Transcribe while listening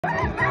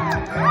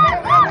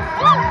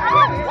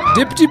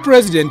Deputy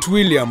President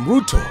William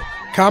Ruto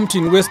camped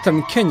in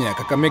Western Kenya,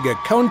 Kakamega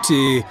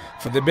County,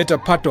 for the better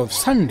part of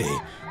Sunday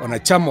on a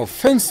charm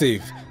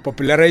offensive,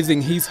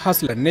 popularizing his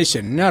Hustler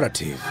Nation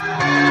narrative.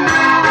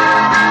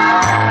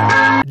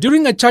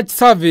 During a church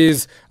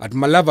service at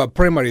Malava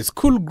Primary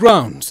School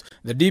grounds,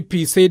 the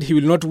DP said he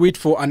will not wait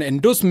for an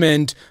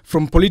endorsement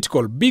from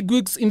political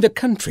bigwigs in the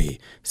country,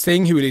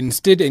 saying he will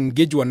instead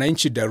engage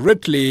wananchi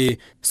directly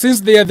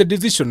since they are the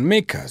decision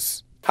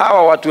makers.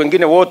 Hawa watu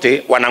wengine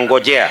wote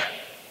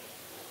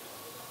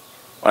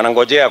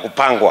wanangojea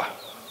kupangwa.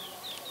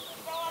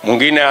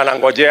 Mwingine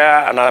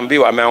anangojea,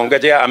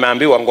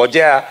 ameambiwa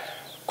ngojea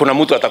kuna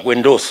mtu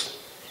atakuendorse.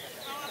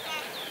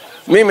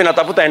 Mimi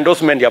natafuta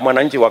endorsement ya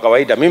mwananchi wa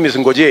kawaida. Mimi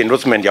singojee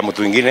endorsement ya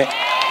mtu mwingine.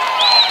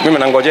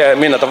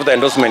 Mimi natafuta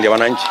endorsement ya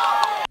wananchi.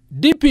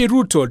 DP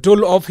Ruto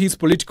told off his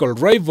political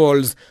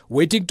rivals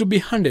waiting to be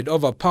handed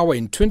over power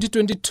in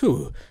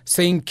 2022,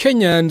 saying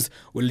Kenyans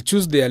will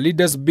choose their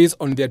leaders based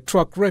on their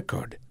track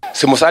record.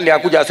 Si Musalia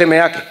akuja aseme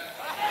yake.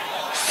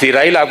 Si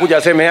Raila akuja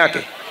aseme yake.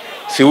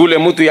 Si ule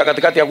mtu ya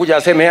katikati akuja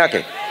aseme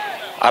yake.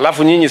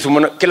 Alafu nyinyi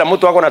kila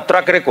mtu wako na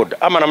track record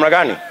ama namna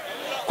gani?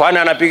 Kwani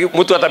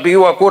mtu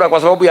atapigiwa kura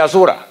kwa sababu ya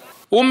sura?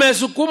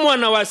 Umesukumwa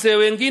na wasee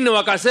wengine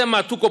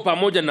wakasema tuko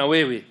pamoja na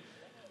wewe.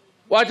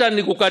 Wacha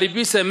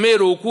nikukaribishe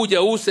Meru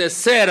ukuja use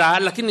sera,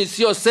 lakini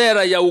sio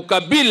sera ya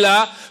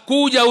ukabila.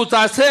 Kuja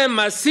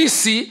utasema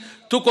sisi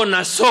tuko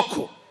na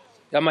soko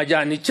ya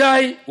majani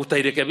chai,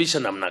 utairekebisha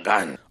namna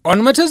gani?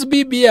 On matters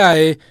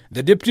BBI,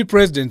 the Deputy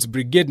President's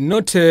brigade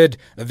noted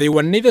that they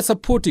were neither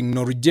supporting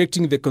nor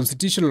rejecting the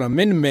constitutional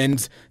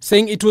amendments,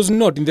 saying it was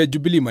not in the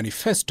Jubilee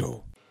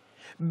manifesto.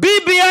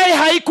 BBI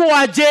haikuwa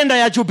agenda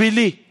ya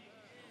Jubilee.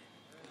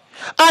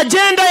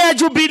 Agenda ya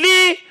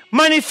Jubilee,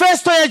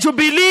 manifesto ya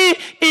Jubilee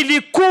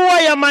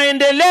ilikuwa ya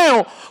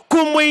maendeleo,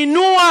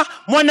 kumuinua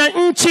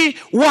mwananchi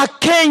wa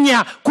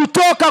Kenya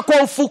kutoka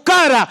kwa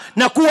ufukara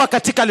na kuwa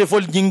katika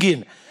level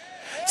nyingine.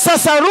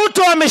 Sasa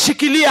Ruto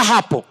ameshikilia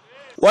hapo.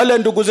 Wale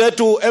ndugu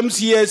zetu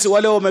MCS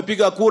wale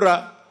wamepiga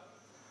kura,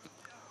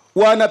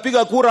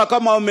 wanapiga kura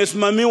kama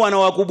wamesimamiwa na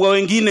wakubwa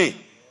wengine.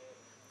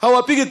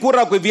 Hawapigi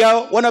kura kwa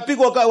vyao,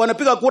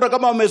 wanapiga kura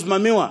kama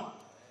wamesimamiwa.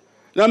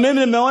 Na mimi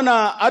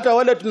nimeona hata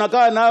wale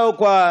tunakaa nao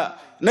kwa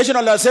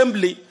National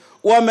Assembly,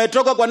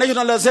 wametoka kwa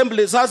National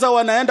Assembly sasa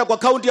wanaenda kwa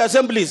county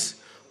assemblies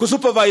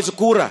kusupervise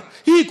kura.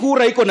 Hii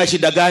kura iko na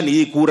shida gani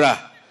hii kura?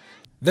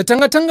 The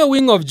Tangatanga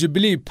wing of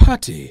Jubilee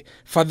Party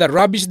further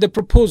rubbished the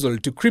proposal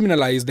to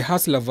criminalize the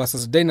Hustler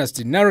versus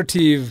Dynasty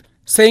narrative,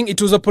 saying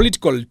it was a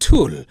political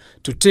tool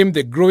to tame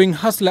the growing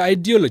Hustler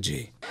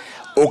ideology.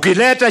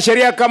 Ukileta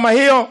sheria kama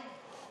hiyo,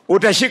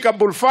 utashika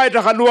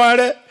bullfighter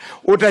Khalwale,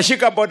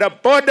 utashika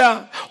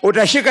boda,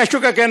 utashika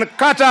sugarcane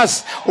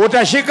cutters,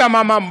 utashika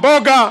mama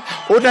mboga,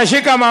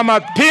 utashika mama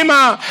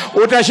pima,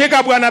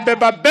 utashika bwana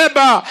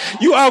beba.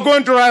 You are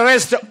going to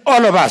arrest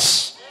all of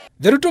us.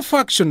 The Ruto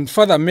faction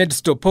further made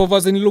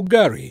stopovers in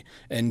Lugari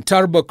and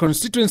Tarbo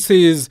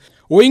constituencies,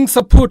 weighing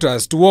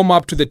supporters to warm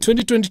up to the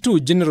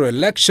 2022 general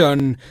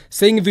election,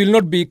 saying they will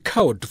not be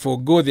cowed to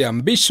forego their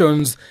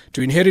ambitions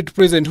to inherit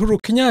President Uhuru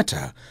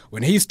Kenyatta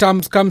when his term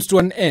comes to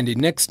an end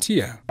in next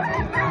year.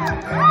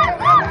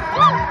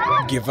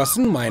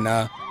 Giverson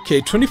Minor,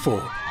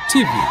 K24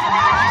 TV.